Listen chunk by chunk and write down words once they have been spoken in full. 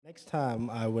Next time,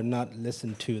 I would not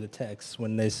listen to the text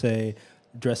when they say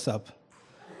dress up,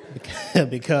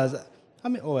 because I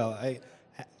mean, well,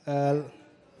 uh,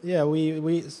 yeah,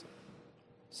 we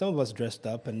some of us dressed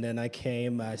up, and then I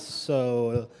came. I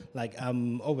so like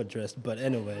I'm overdressed, but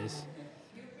anyways,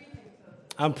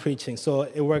 I'm preaching, so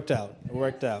it worked out. It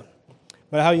worked out.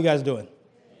 But how you guys doing?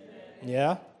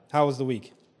 Yeah. How was the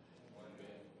week?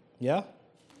 Yeah.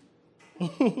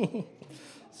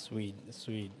 Sweet,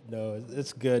 sweet. No,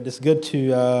 it's good. It's good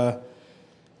to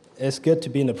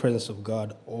be in the presence of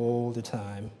God all the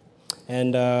time.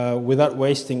 And without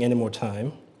wasting any more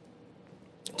time,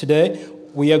 today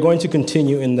we are going to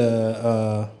continue in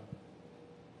the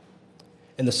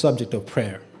subject of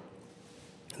prayer.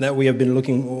 That we have been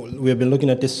looking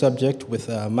at this subject with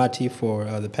Mati for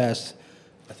the past,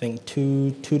 I think,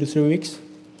 two to 3 weeks,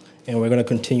 and we're going to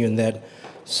continue in that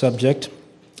subject.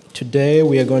 Today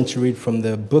we are going to read from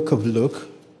the book of Luke.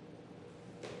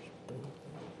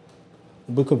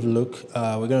 We're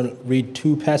going to read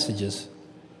two passages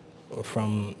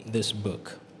from this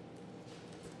book.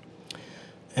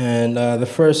 And the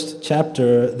first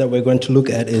chapter that we're going to look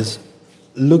at is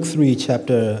Luke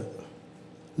chapter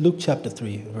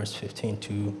 3, verse 15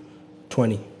 to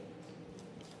 20.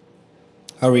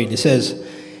 I'll read. It says,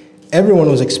 everyone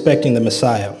was expecting the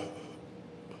Messiah.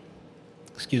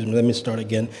 Excuse me, let me start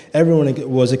again. Everyone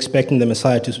was expecting the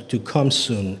Messiah to come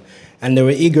soon, and they were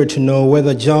eager to know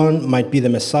whether John might be the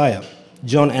Messiah.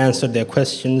 John answered their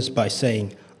questions by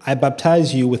saying, I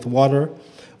baptize you with water,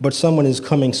 but someone is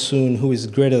coming soon who is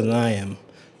greater than I am,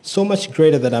 so much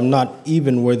greater that I'm not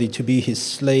even worthy to be his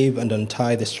slave and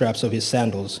untie the straps of his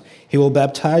sandals. He will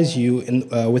baptize you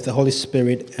with the Holy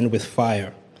Spirit and with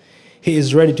fire. He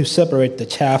is ready to separate the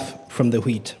chaff from the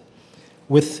wheat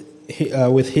with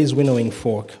his winnowing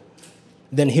fork.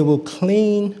 Then he will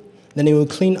clean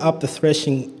up the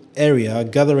threshing area,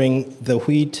 gathering the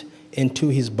wheat into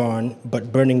his barn,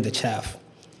 but burning the chaff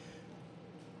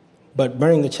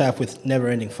with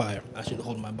never-ending fire. I should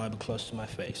hold my Bible close to my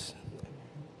face.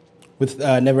 With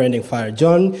never-ending fire.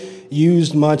 John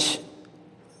used many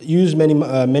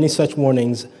such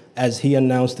warnings as he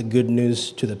announced the good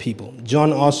news to the people.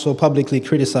 John also publicly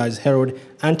criticized Herod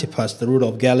Antipas, the ruler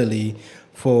of Galilee,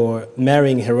 for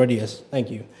marrying Herodias,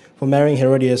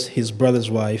 his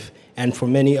brother's wife, and for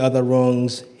many other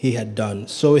wrongs he had done.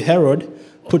 So Herod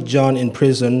put John in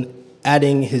prison,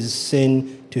 adding his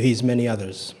sin to his many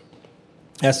others.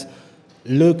 That's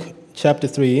Luke chapter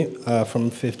 3,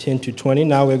 from 15 to 20.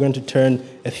 Now we're going to turn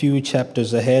a few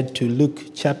chapters ahead to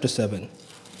Luke chapter 7.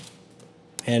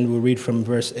 And we'll read from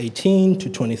verse 18 to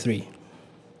 23.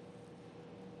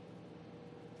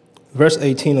 Verse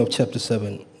 18 of chapter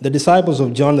 7. The disciples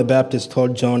of John the Baptist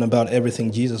told John about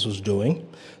everything Jesus was doing.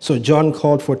 So John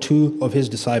called for two of his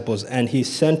disciples, and he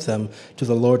sent them to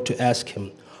the Lord to ask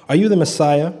him, Are you the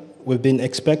Messiah we've been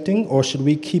expecting, or should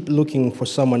we keep looking for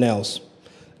someone else?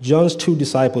 John's two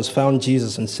disciples found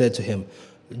Jesus and said to him,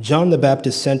 John the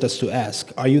Baptist sent us to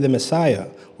ask, Are you the Messiah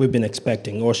we've been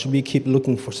expecting, or should we keep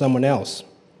looking for someone else?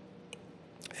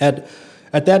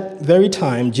 At that very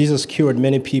time, Jesus cured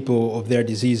many people of their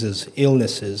diseases,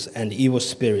 illnesses, and evil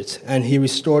spirits, and he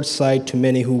restored sight to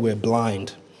many who were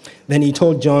blind. Then he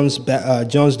told John's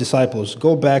disciples,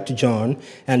 Go back to John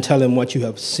and tell him what you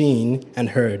have seen and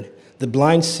heard. The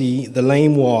blind see, the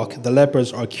lame walk, the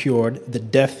lepers are cured, the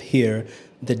deaf hear,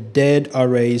 the dead are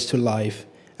raised to life,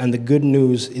 and the good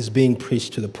news is being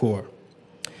preached to the poor.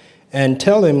 And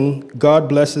tell him, God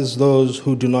blesses those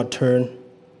who do not turn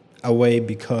away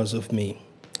because of me.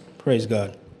 Praise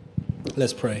God.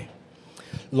 Let's pray.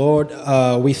 Lord,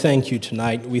 we thank you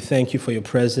tonight. We thank you for your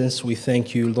presence. We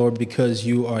thank you, Lord, because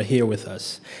you are here with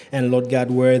us. And Lord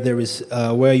God,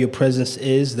 where your presence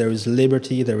is, there is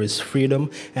liberty, there is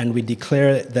freedom, and we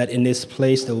declare that in this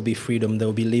place there will be freedom, there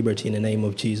will be liberty in the name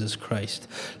of Jesus Christ.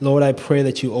 Lord, I pray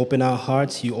that you open our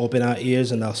hearts, you open our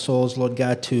ears and our souls, Lord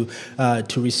God, to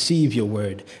receive your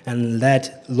word, and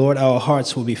that, Lord, our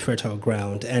hearts will be fertile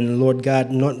ground. And Lord God,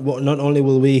 not only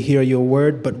will we hear your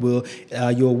word, but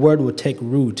your word will take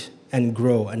root and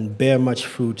grow and bear much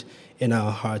fruit in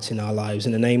our hearts, in our lives.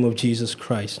 In the name of Jesus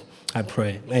Christ, I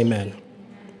pray. Amen.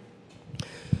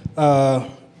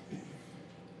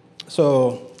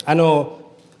 So I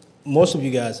know most of you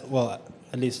guys, well,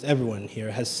 at least everyone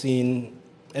here, has seen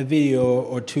a video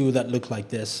or two that look like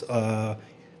this,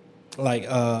 like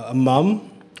a mom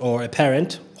or a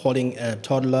parent holding a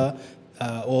toddler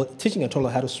or teaching a toddler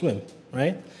how to swim,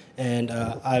 right? And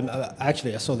I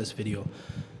saw this video.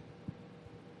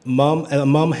 A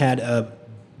mom had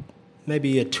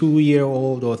maybe a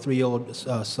 2-year-old or 3-year-old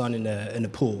son in the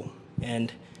pool,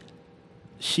 and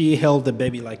she held the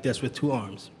baby like this with 2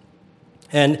 arms,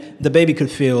 And the baby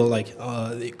could feel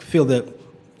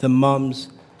the mom's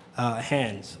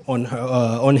hands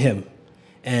on him,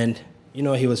 and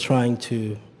he was trying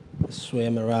to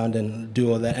swim around and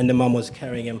do all that, and the mom was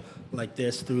carrying him like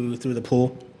this through the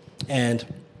pool, and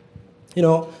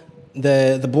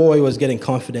the boy was getting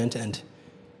confident and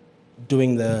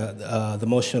doing the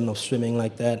motion of swimming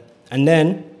like that, and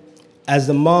then as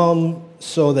the mom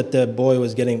saw that the boy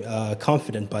was getting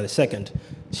confident by the second,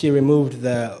 she removed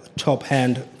the top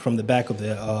hand from the back of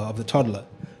the toddler,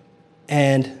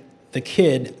 and the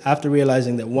kid, after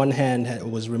realizing that one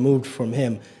hand was removed from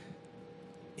him,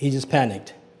 he just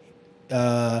panicked.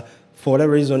 For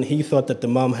whatever reason, he thought that the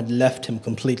mom had left him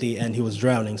completely and he was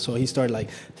drowning. So he started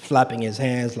flapping his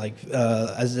hands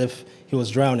as if he was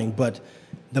drowning. But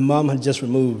the mom had just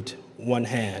removed one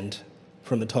hand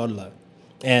from the toddler.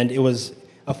 And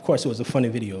of course, it was a funny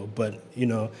video, but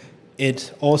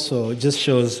it also just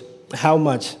shows how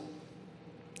much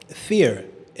fear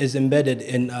is embedded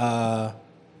in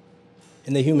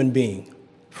the human being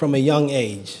from a young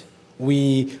age.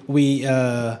 We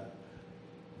are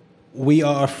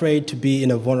afraid to be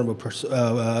in a vulnerable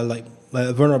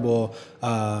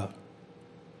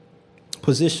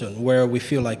position where we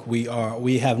feel like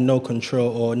we have no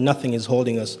control or nothing is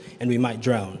holding us and we might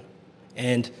drown.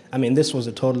 And this was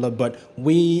a toddler, but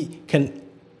we can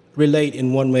relate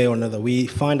in one way or another. We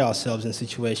find ourselves in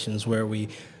situations where we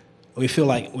feel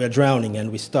like we're drowning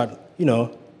and we start,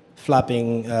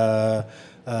 flapping,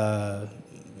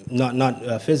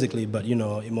 not physically, but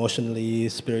emotionally,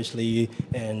 spiritually,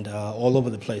 and all over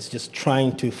the place, just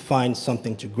trying to find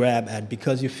something to grab at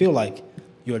because you feel like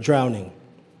you're drowning.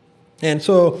 And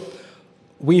so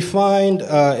we find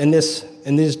in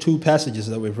these two passages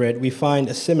that we've read, we find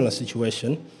a similar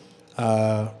situation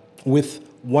with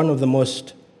one of the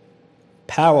most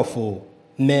powerful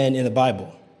men in the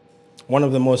Bible, one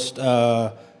of the most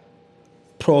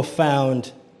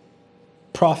profound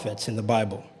prophets in the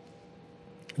Bible,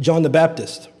 John the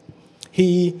Baptist.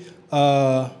 He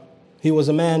was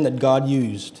a man that God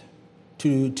used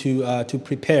to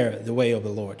prepare the way of the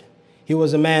Lord. He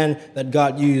was a man that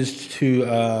God used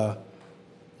to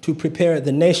prepare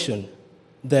the nation,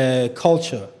 the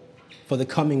culture, for the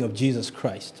coming of Jesus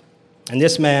Christ. And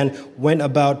this man went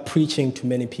about preaching to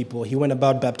many people. He went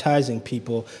about baptizing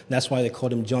people. That's why they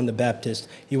called him John the Baptist.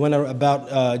 He went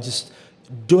about just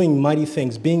doing mighty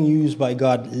things, being used by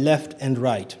God left and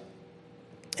right.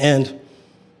 And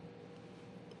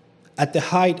at the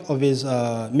height of his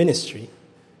ministry,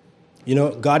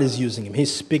 God is using him.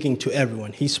 He's speaking to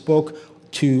everyone. He spoke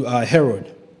to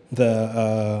Herod,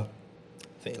 it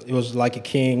was like a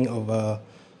king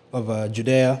of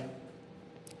Judea.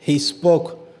 He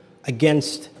spoke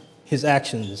against his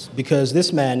actions because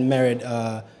this man married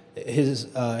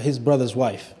his brother's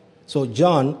wife. So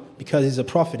John, because he's a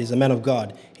prophet, he's a man of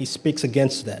God, he speaks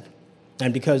against that.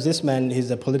 And because this man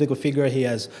is a political figure, he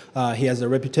has a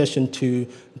reputation to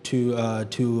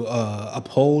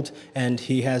uphold, and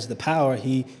he has the power.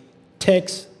 He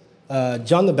takes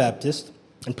John the Baptist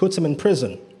and puts him in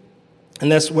prison,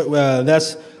 and that's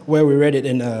where we read it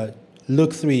in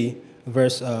Luke 3,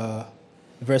 verse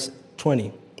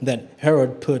 20, that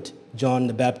Herod put John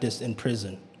the Baptist in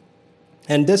prison,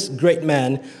 and this great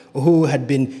man who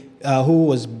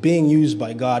was being used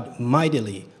by God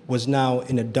mightily was now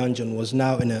in a dungeon, was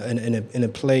now in a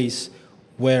place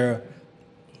where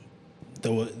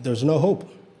there's no hope,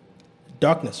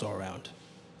 darkness all around,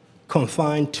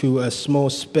 confined to a small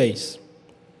space.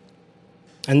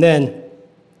 And then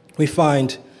we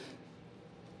find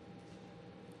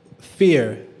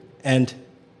fear and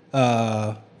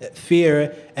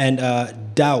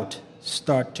doubt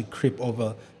start to creep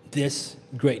over this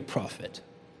great prophet.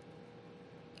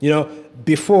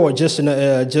 Before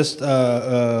before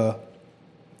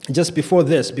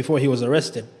he was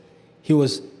arrested, he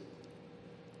was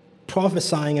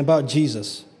prophesying about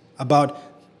Jesus, about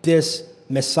this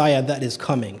Messiah that is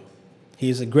coming. He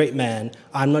is a great man.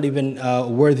 I'm not even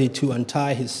worthy to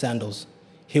untie his sandals.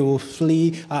 He will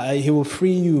free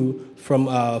you from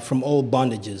all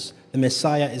bondages. The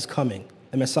Messiah is coming.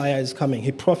 The Messiah is coming.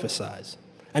 He prophesies.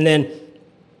 And then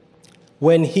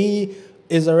when he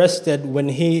is arrested, when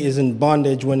he is in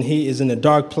bondage, when he is in a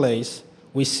dark place,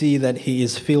 we see that he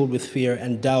is filled with fear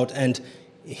and doubt, and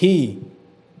he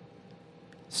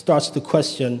starts to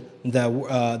question the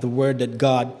word that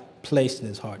God placed in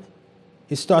his heart.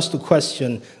 He starts to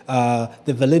question the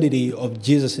validity of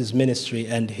Jesus' ministry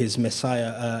and his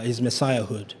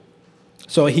messiahhood.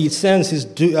 So he sends his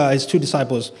two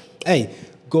disciples, hey,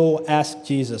 go ask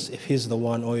Jesus if he's the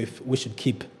one or if we should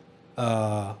keep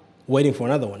waiting for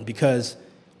another one. Because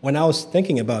when I was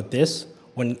thinking about this,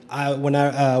 when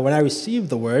I received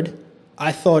the word,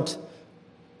 I thought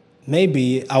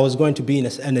maybe I was going to be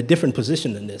in a different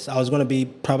position than this. I was going to be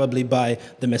probably by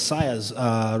the Messiah's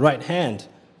right hand,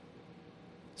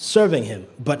 serving him.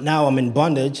 But now I'm in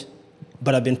bondage,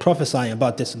 but I've been prophesying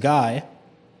about this guy,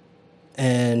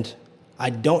 and I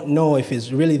don't know if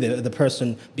he's really the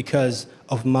person because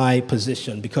of my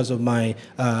position, because of my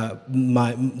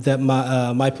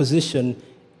position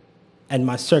and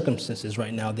my circumstances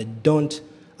right now that don't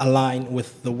align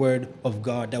with the word of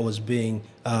God that was being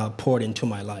poured into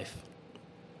my life.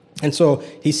 And so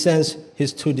he sends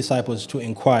his two disciples to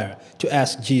inquire, to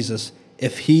ask Jesus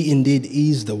if he indeed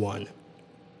is the one.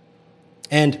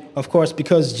 And of course,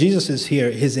 because Jesus is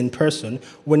here, he's in person,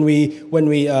 when we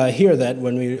hear that,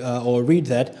 or read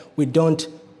that, we don't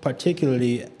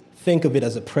particularly think of it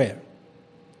as a prayer.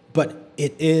 But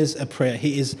it is a prayer.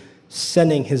 He is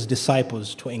sending his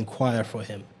disciples to inquire for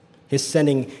him. He's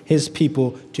sending his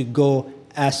people to go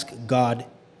ask God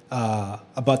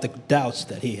about the doubts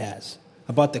that he has,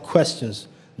 about the questions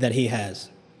that he has.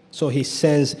 So he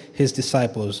sends his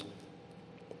disciples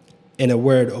in a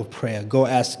word of prayer. Go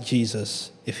ask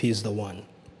Jesus if he's the one.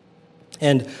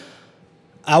 And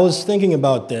I was thinking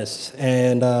about this,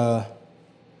 and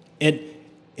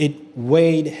it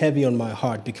weighed heavy on my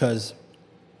heart because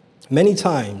many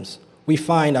times we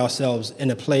find ourselves in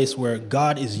a place where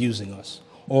God is using us,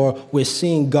 or we're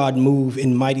seeing God move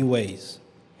in mighty ways.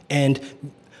 And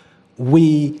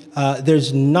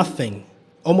there's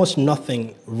almost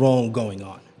nothing wrong going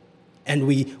on. And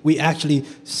we actually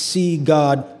see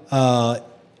God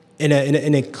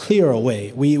in a clearer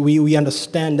way. We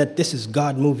understand that this is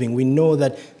God moving. We know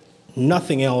that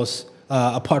nothing else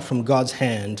apart from God's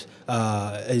hand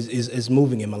is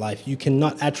moving in my life. You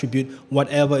cannot attribute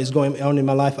whatever is going on in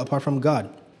my life apart from God.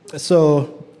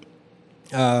 So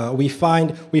we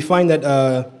find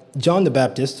that John the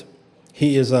Baptist,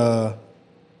 he is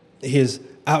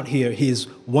out here. He is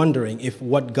wondering if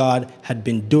what God had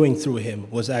been doing through him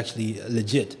was actually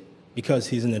legit, because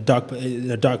he's in a dark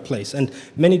place. And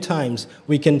many times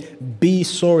we can be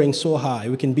soaring so high.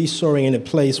 We can be soaring in a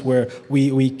place where we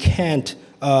feel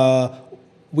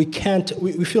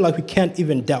like we can't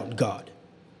even doubt God.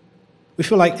 We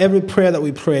feel like every prayer that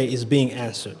we pray is being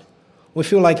answered. We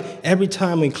feel like every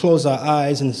time we close our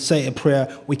eyes and say a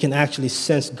prayer, we can actually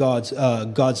sense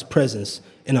God's presence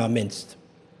in our midst.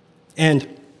 And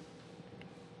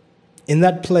in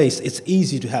that place, it's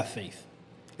easy to have faith.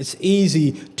 It's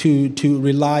easy to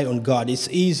rely on God. It's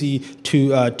easy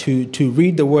to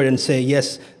read the word and say,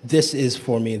 yes, this is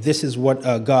for me. This is what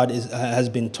God has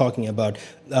been talking about.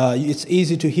 It's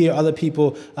easy to hear other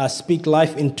people speak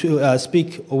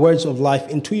words of life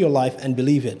into your life and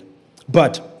believe it.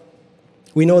 But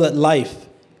we know that life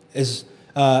is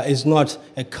not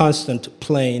a constant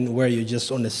plane where you're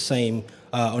just on the same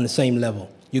level.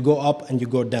 You go up and you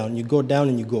go down. You go down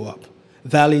and you go up.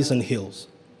 Valleys and hills.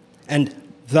 And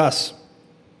thus,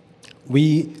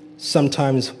 we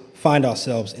sometimes find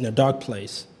ourselves in a dark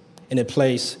place, in a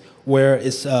place where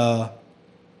the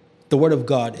Word of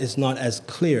God is not as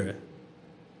clear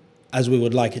as we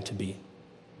would like it to be.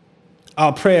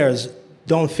 Our prayers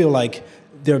don't feel like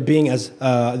they're being as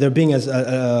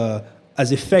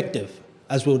effective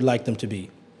as we would like them to be.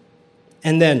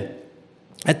 And then,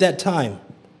 at that time,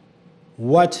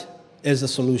 what is the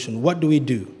solution? What do we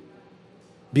do?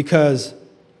 Because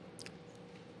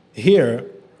here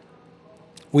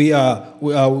we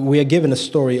are given a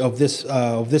story of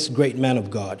this great man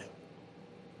of God.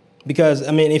 Because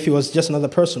if he was just another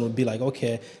person, it would be like,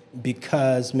 okay,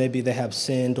 because maybe they have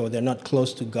sinned or they're not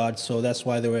close to God, so that's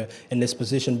why they were in this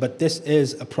position. But this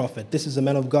is a prophet. This is a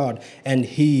man of God, and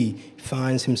he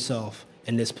finds himself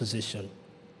in this position.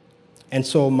 And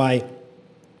so my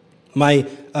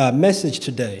message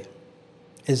today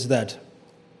is that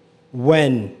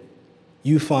when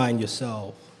you find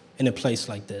yourself in a place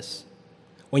like this,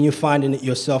 when you find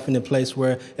yourself in a place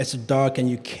where it's dark and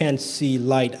you can't see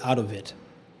light out of it,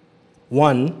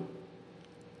 1,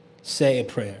 say a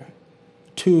prayer.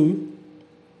 2,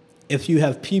 if you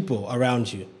have people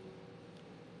around you,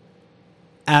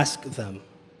 ask them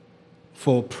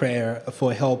for prayer,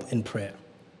 for help in prayer.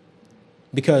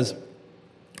 Because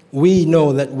we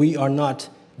know that we are not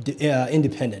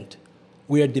independent.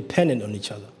 We are dependent on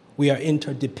each other. We are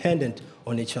interdependent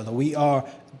on each other. We are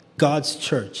God's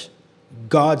church.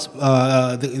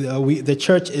 The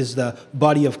church is the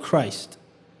body of Christ,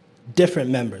 different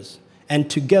members. And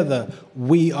together,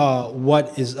 we are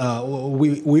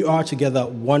we are together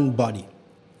one body.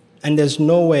 And there's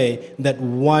no way that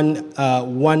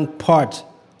one part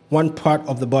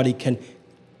of the body can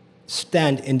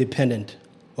stand independent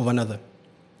of another.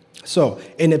 So,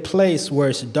 in a place where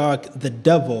it's dark, the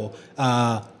devil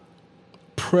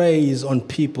preys on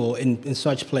people in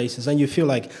such places, and you feel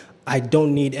like, I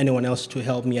don't need anyone else to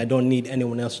help me. I don't need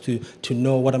anyone else to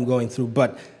know what I'm going through.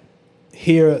 But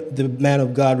here, the man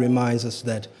of God reminds us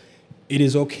that it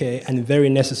is okay and very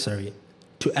necessary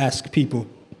to ask people,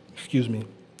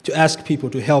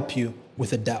 to help you with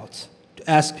the doubts, to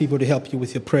ask people to help you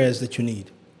with your prayers that you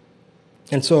need.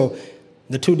 And so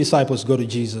the two disciples go to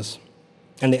Jesus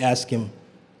and they ask him,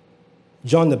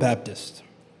 John the Baptist,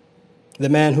 the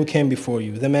man who came before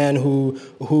you, the man who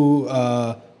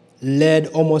led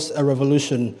almost a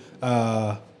revolution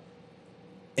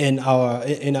in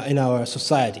our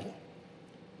society.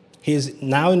 He is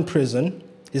now in prison.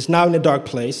 He's now in a dark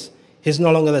place. He's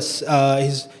no longer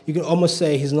you can almost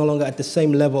say he's no longer at the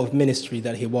same level of ministry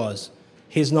that he was.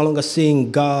 He's no longer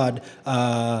seeing God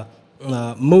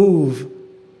move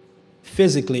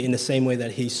physically in the same way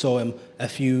that he saw him a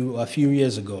few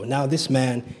years ago. Now this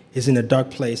man is in a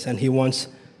dark place and he wants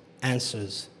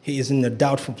answers. He is in a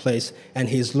doubtful place and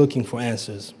he is looking for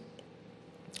answers.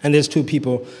 And there's two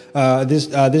people, these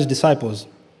disciples.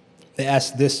 They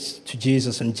ask this to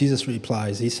Jesus, and Jesus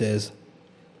replies. He says,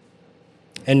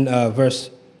 in verse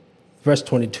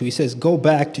 22, he says, go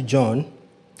back to John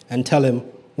and tell him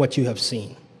what you have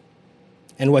seen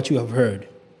and what you have heard.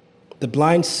 The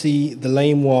blind see, the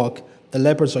lame walk, the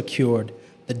lepers are cured,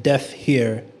 the deaf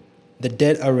hear, the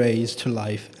dead are raised to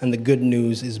life, and the good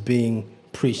news is being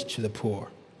preached to the poor.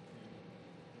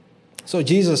 So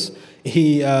Jesus,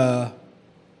 he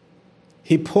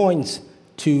points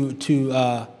to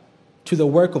the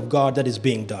work of God that is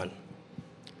being done.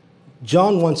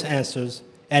 John wants answers,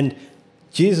 and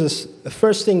Jesus, the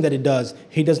first thing that he does,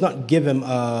 he does not give him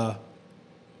a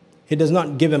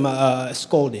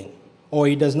scolding, or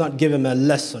he does not give him a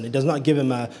lesson. He does not give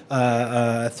him a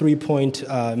 3-point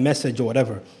message or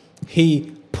whatever.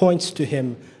 He points to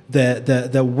him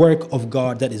the work of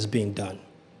God that is being done.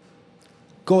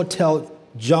 Go tell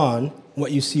John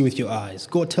what you see with your eyes.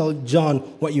 Go tell John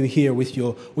what you hear with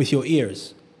your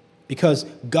ears. Because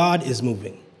God is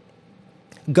moving.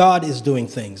 God is doing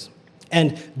things.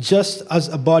 And just as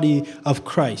a body of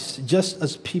Christ, just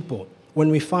as people, when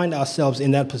we find ourselves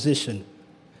in that position,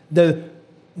 the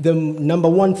number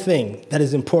one thing that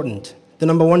is important, the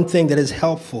number one thing that is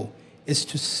helpful is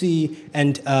to see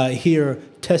and hear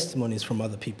testimonies from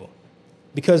other people.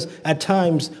 Because at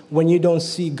times, when you don't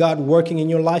see God working in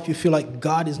your life, you feel like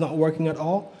God is not working at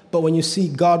all. But when you see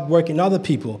God work in other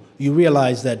people, you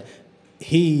realize that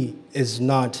He is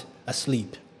not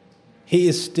asleep. He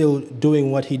is still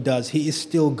doing what He does. He is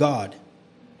still God.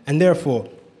 And therefore,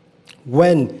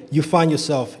 when you find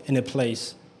yourself in a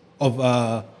place of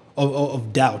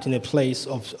doubt, in a place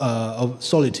of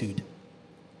solitude,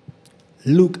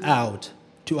 look out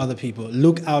to other people.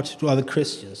 Look out to other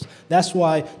Christians. That's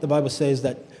why the Bible says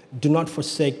that do not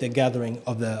forsake the gathering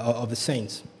of the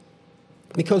saints.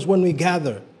 Because when we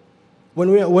gather, when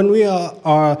we are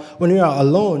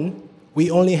alone,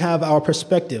 we only have our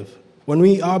perspective. When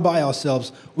we are by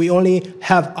ourselves, we only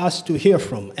have us to hear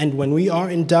from. And when we are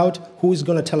in doubt, who is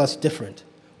going to tell us different?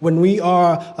 When we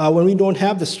don't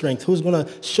have the strength, who's going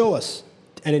to show us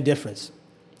any difference?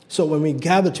 So when we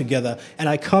gather together, and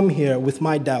I come here with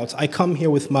my doubts, I come here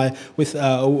with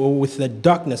the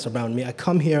darkness around me, I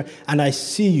come here and I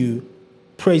see you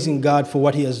praising God for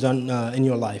what He has done in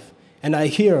your life, and I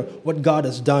hear what God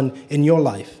has done in your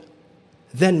life,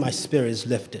 then my spirit is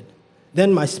lifted.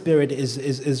 Then my spirit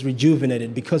is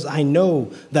rejuvenated, because I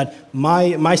know that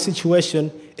my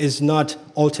situation is not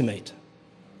ultimate.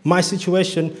 My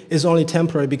situation is only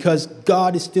temporary, because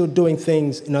God is still doing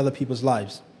things in other people's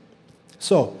lives.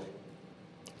 So,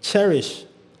 cherish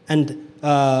and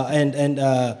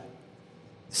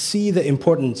see the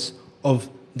importance of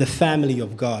the family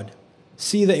of God.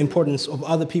 See the importance of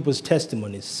other people's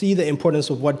testimonies. See the importance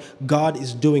of what God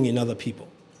is doing in other people.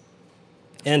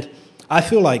 And I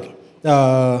feel like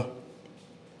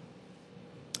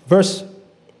verse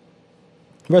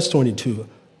 22,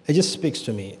 it just speaks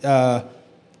to me.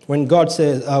 When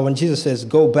Jesus says,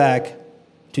 go back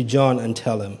to John and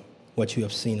tell him what you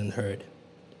have seen and heard.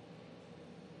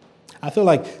 I feel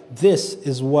like this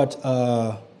is what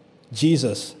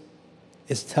Jesus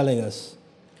is telling us.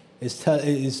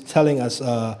 Is telling us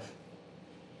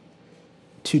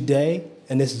today,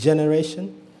 in this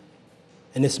generation,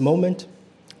 in this moment,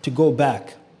 to go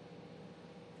back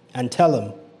and tell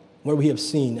him what we have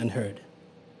seen and heard.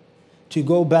 To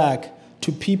go back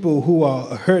to people who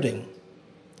are hurting,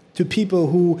 to people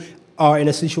who are in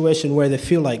a situation where they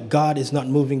feel like God is not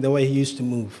moving the way He used to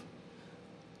move.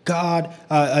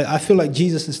 I feel like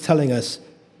Jesus is telling us,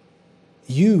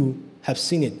 you have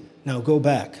seen it Now go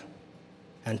back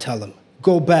and tell them.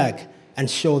 Go back and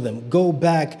show them. Go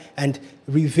back and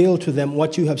reveal to them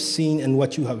what you have seen and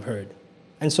what you have heard.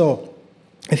 And so,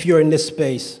 if you're in this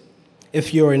space,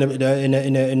 if you're in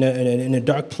a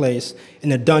dark place,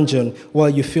 in a dungeon, well,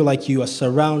 you feel like you are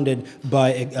surrounded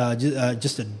by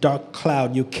just a dark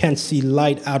cloud, you can't see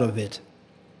light out of it.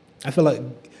 I feel like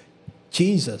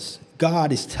Jesus,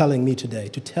 God is telling me today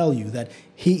to tell you that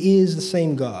He is the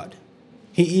same God.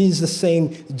 He is the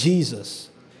same Jesus.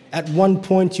 At one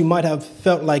point, you might have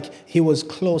felt like He was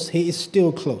close. He is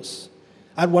still close.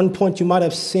 At one point, you might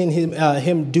have seen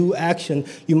him do action.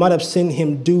 You might have seen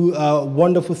Him do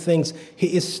wonderful things.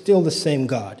 He is still the same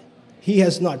God. He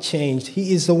has not changed.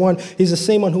 He's the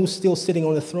same one who's still sitting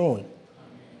on the throne.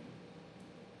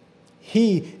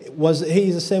 He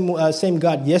is the same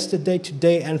God yesterday,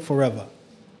 today, and forever.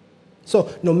 So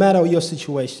no matter your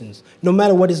situations, no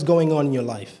matter what is going on in your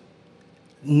life,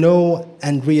 know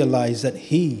and realize that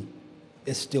He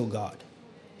is still God.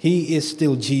 He is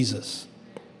still Jesus.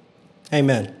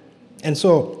 Amen. And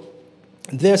so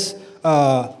this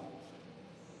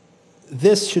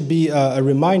should be a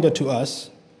reminder to us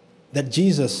that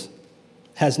Jesus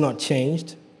has not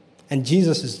changed, and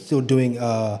Jesus is still doing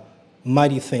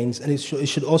mighty things. And it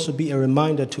should also be a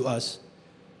reminder to us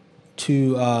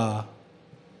to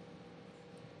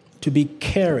be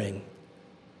caring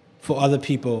for other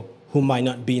people who might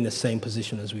not be in the same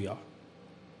position as we are.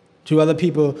 To other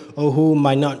people who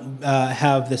might not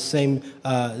have the same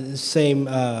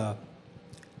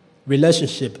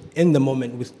relationship in the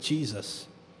moment with Jesus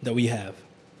that we have.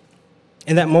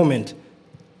 In that moment,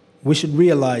 we should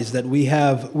realize that we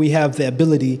have the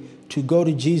ability to go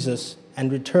to Jesus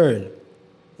and return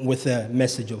with a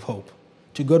message of hope.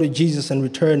 To go to Jesus and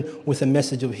return with a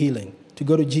message of healing. To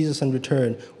go to Jesus and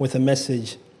return with a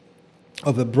message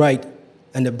of a bright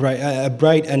and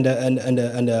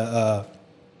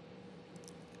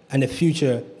a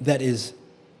future that is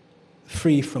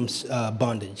free from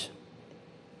bondage.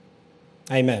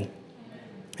 Amen.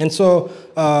 And so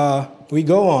we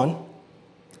go on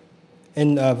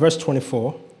in verse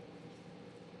 24.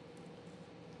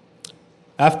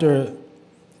 After,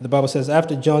 the Bible says,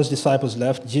 after John's disciples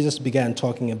left, Jesus began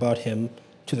talking about Him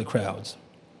to the crowds.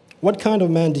 What kind of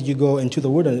man did you go into the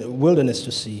wilderness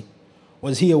to see?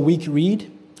 Was he a weak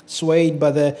reed, swayed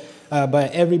by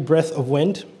every breath of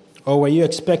wind? Or were you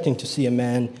expecting to see a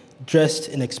man dressed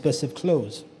in expensive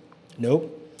clothes?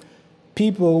 Nope.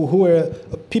 People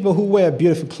who wear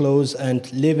beautiful clothes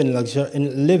and live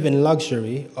in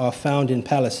luxury are found in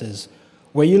palaces.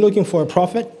 Were you looking for a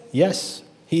prophet? Yes,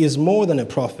 he is more than a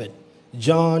prophet.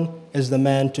 John is the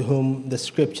man to whom the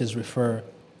scriptures refer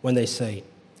when they say,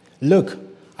 "Look,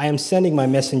 I am sending my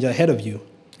messenger ahead of you,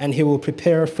 and he will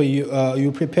prepare for you.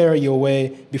 You prepare your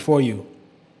way before you.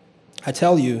 I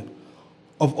tell you,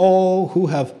 of all who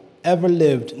have ever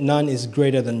lived, none is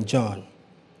greater than John.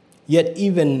 Yet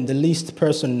even the least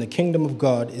person in the kingdom of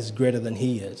God is greater than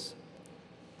he is."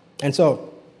 And so,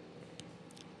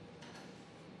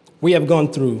 we have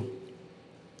gone through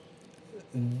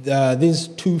these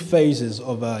two phases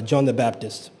of John the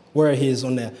Baptist, where he is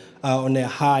on the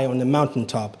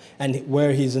mountaintop, and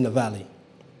where he's in the valley.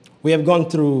 We have gone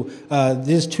through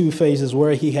these two phases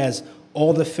where he has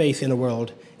all the faith in the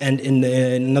world, and in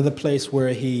another place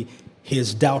where he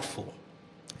is doubtful.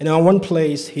 And in one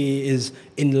place he is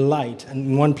in light, and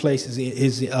in one place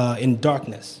is in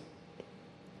darkness.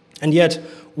 And yet,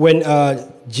 when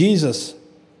Jesus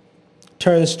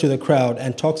turns to the crowd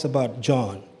and talks about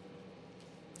John,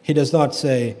 he does not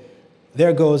say,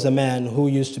 "There goes a man who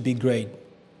used to be great.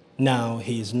 Now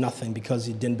he is nothing because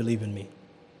he didn't believe in me.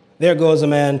 There goes a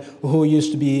man who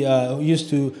used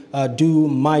to do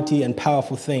mighty and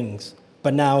powerful things,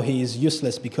 but now he is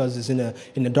useless because he's in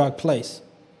a dark place."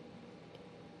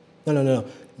 No.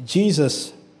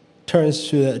 Jesus turns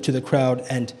to the crowd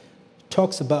and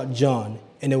talks about John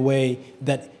in a way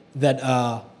that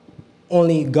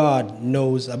only God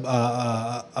knows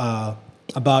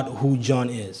about who John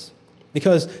is,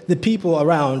 because the people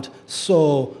around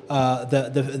saw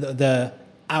the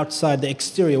outside, the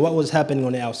exterior, what was happening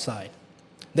on the outside.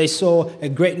 They saw a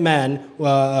great man, who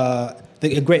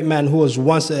was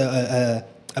once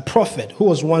a prophet, who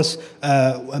was once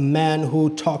a man who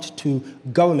talked to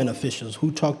government officials,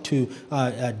 who talked to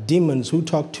demons, who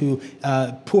talked to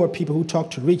poor people, who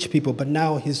talked to rich people. But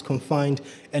now he's confined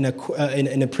in a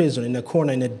prison, in a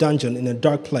corner, in a dungeon, in a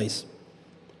dark place.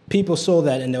 People saw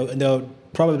that, and they'll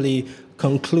probably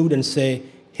conclude and say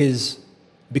he's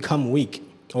become weak,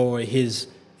 or he's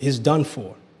done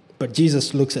for. But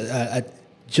Jesus looks at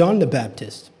John the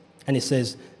Baptist, and he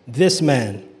says, "This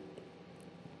man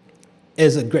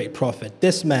is a great prophet.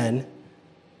 This man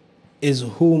is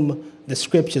whom the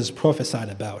scriptures prophesied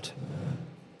about.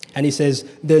 And he says,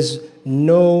 there's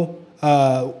no,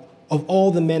 of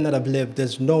all the men that have lived,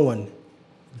 there's no one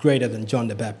greater than John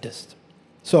the Baptist.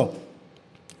 So,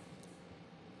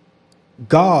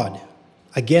 God,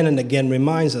 again and again,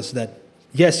 reminds us that,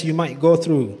 yes, you might go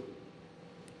through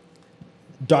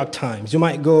dark times. You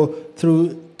might go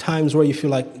through times where you feel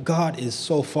like God is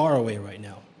so far away right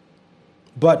now.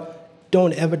 But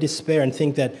don't ever despair and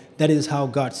think that that is how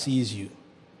God sees you.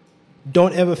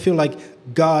 Don't ever feel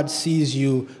like God sees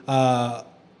you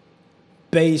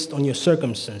based on your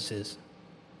circumstances.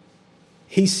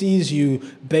 He sees you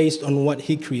based on what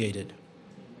he created.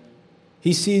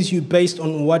 He sees you based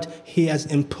on what he has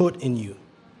input in you.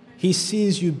 He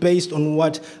sees you based on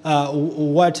what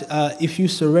if you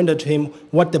surrender to him,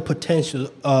 what the potential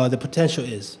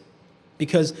is.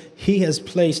 Because he has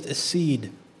placed a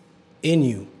seed in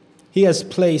you. He has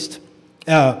placed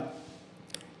a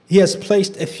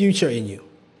future in you.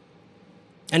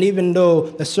 And even though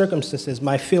the circumstances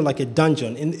might feel like a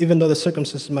dungeon, and even though the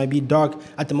circumstances might be dark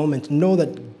at the moment, know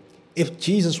that if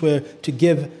Jesus were to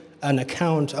give an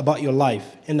account about your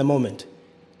life in the moment,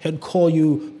 he'd call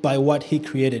you by what he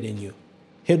created in you.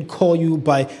 He'd call you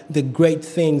by the great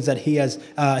things that he has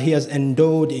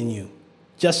endowed in you.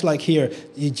 Just like here,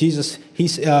 Jesus,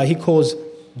 he calls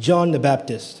John the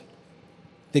Baptist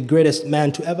the greatest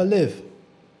man to ever live,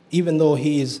 even though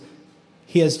he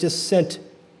has just sent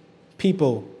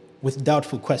people with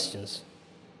doubtful questions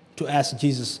to ask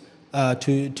Jesus,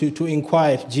 to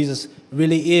inquire if Jesus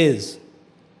really is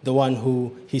the one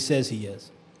who he says he is.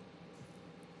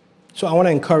 So I want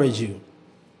to encourage you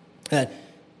that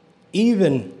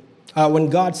even when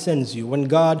God sends you, when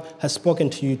God has spoken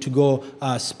to you to go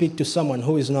speak to someone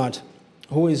who is not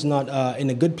in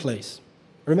a good place,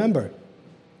 remember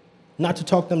not to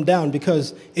talk them down,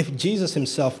 because if Jesus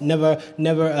himself never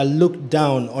looked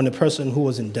down on a person who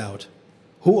was in doubt,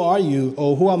 who are you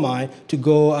or who am I to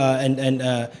go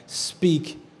and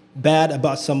speak bad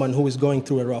about someone who is going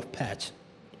through a rough patch?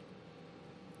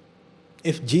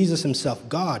 If Jesus himself,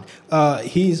 God,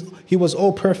 he was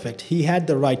all perfect. He had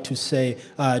the right to say,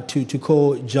 to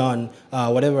call John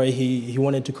whatever he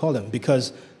wanted to call him,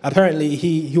 because apparently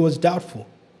he was doubtful.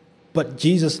 But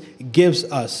Jesus gives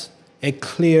us a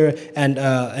clear and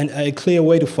a clear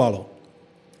way to follow,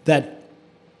 that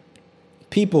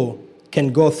people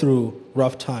can go through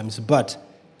rough times, but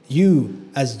you,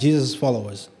 as Jesus'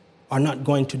 followers, are not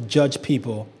going to judge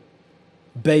people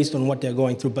based on what they're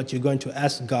going through, but you're going to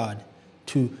ask God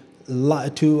to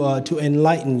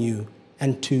enlighten you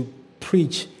and to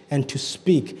preach and to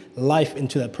speak life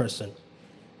into that person,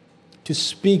 to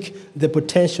speak the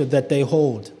potential that they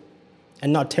hold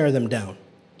and not tear them down.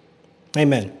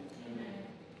 Amen.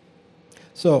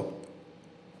 So,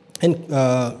 and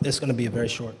it's going to be a very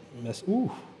short message.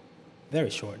 Ooh, very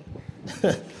short.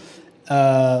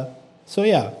 So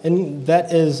yeah, and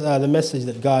that is the message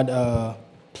that God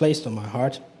placed on my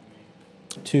heart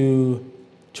to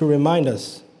remind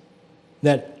us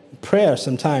that prayer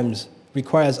sometimes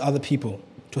requires other people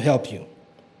to help you.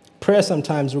 Prayer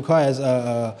sometimes requires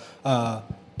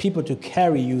people to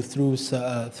carry you through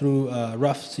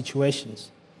rough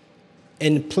situations.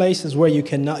 In places where you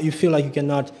feel like you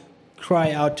cannot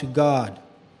cry out to God,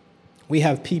 we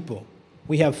have people,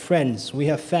 we have friends, we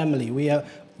have family, we have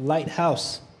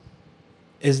Lighthouse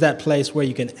is that place where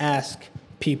you can ask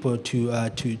people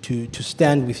to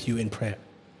stand with you in prayer,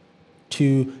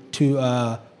 to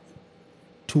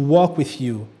walk with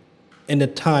you in a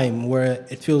time where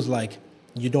it feels like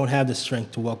you don't have the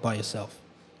strength to walk by yourself.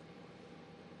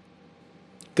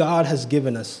 God has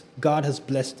given us, God has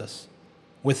blessed us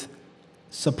with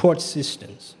support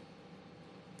systems.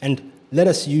 And let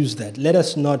us use that. Let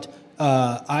us not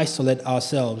isolate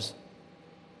ourselves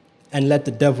and let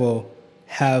the devil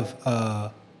have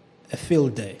a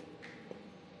field day.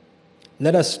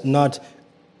 Let us not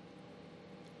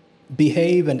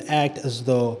behave and act as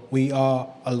though we are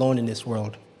alone in this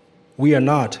world. We are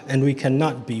not, and we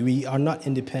cannot be. We are not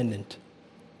independent.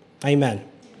 Amen.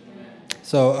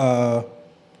 So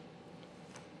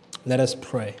let us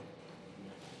pray.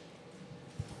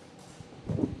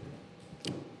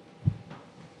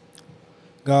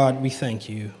 God, we thank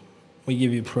you. We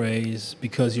give you praise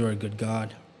because you're a good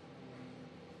God,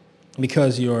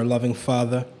 because you're a loving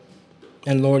Father.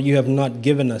 And Lord, you have not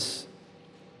given us,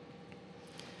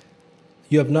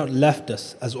 you have not left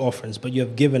us as orphans, but you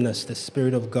have given us the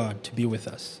Spirit of God to be with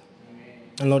us.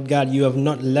 And Lord God, you have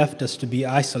not left us to be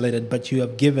isolated, but you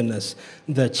have given us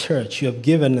the church. You have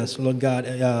given us, Lord God,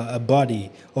 a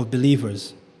body of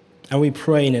believers. And we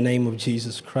pray in the name of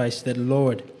Jesus Christ that,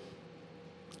 Lord,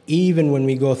 Even when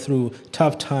we go through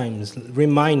tough times,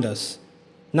 remind us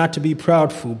not to be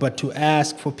proudful, but to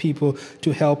ask for people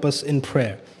to help us in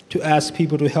prayer, to ask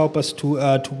people to help us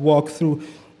to walk through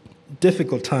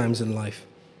difficult times in life.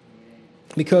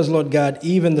 Because, Lord God,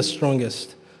 even the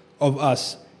strongest of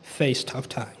us face tough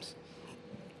times.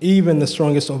 Even the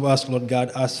strongest of us, Lord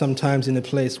God, are sometimes in a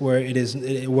place where it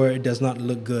does not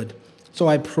look good. So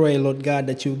I pray, Lord God,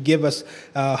 that you give us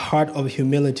a heart of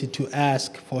humility to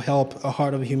ask for help, a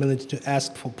heart of humility to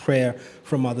ask for prayer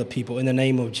from other people in the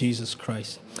name of Jesus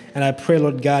Christ. And I pray,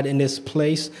 Lord God, in this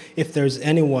place, if there's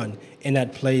anyone in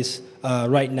that place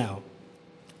right now,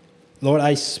 Lord,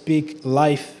 I speak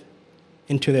life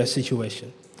into their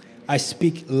situation. I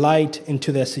speak light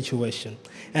into their situation.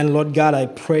 And Lord God, I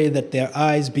pray that their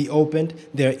eyes be opened,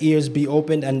 their ears be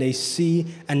opened, and they see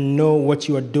and know what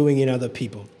you are doing in other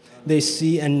people. They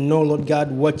see and know, Lord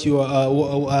God, what you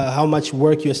are, how much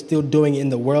work you're still doing in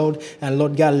the world. And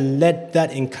Lord God, let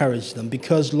that encourage them.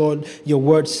 Because, Lord, your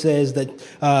word says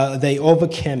that they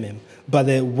overcame him by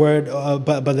the word,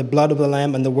 by the blood of the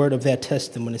Lamb and the word of their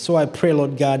testimony. So I pray,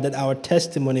 Lord God, that our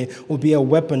testimony will be a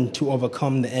weapon to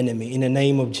overcome the enemy in the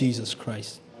name of Jesus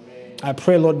Christ. I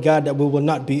pray, Lord God, that we will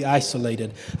not be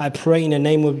isolated. I pray in the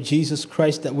name of Jesus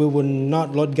Christ that we will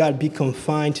not, Lord God, be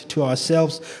confined to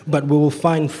ourselves, but we will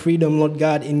find freedom, Lord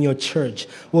God, in your church.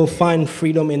 We'll find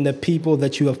freedom in the people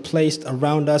that you have placed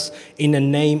around us in the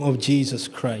name of Jesus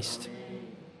Christ.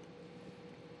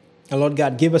 And Lord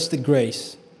God, give us the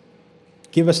grace,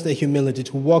 give us the humility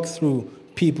to walk through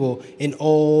people in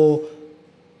all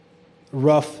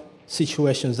rough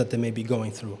situations that they may be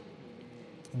going through.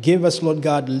 Give us, Lord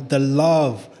God, the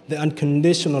love, the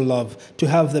unconditional love, to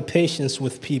have the patience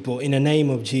with people in the name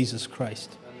of Jesus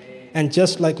Christ. Amen. And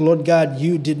just like, Lord God,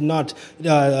 you did not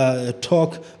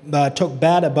talk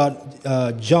bad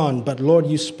about John, but Lord,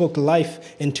 you spoke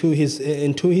life into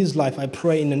his life. I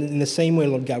pray in the same way,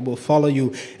 Lord God, we'll follow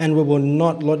you, and we will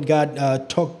not, Lord God,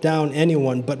 talk down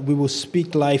anyone, but we will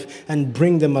speak life and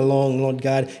bring them along, Lord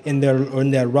God, in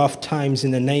their rough times.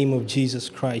 In the name of Jesus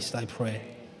Christ, I pray.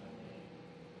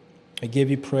 I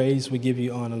give you praise, we give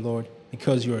you honor, Lord,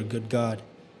 because you're a good God,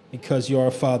 because you're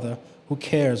a Father who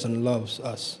cares and loves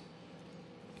us.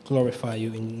 Glorify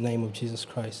you in the name of Jesus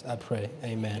Christ, I pray.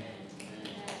 Amen.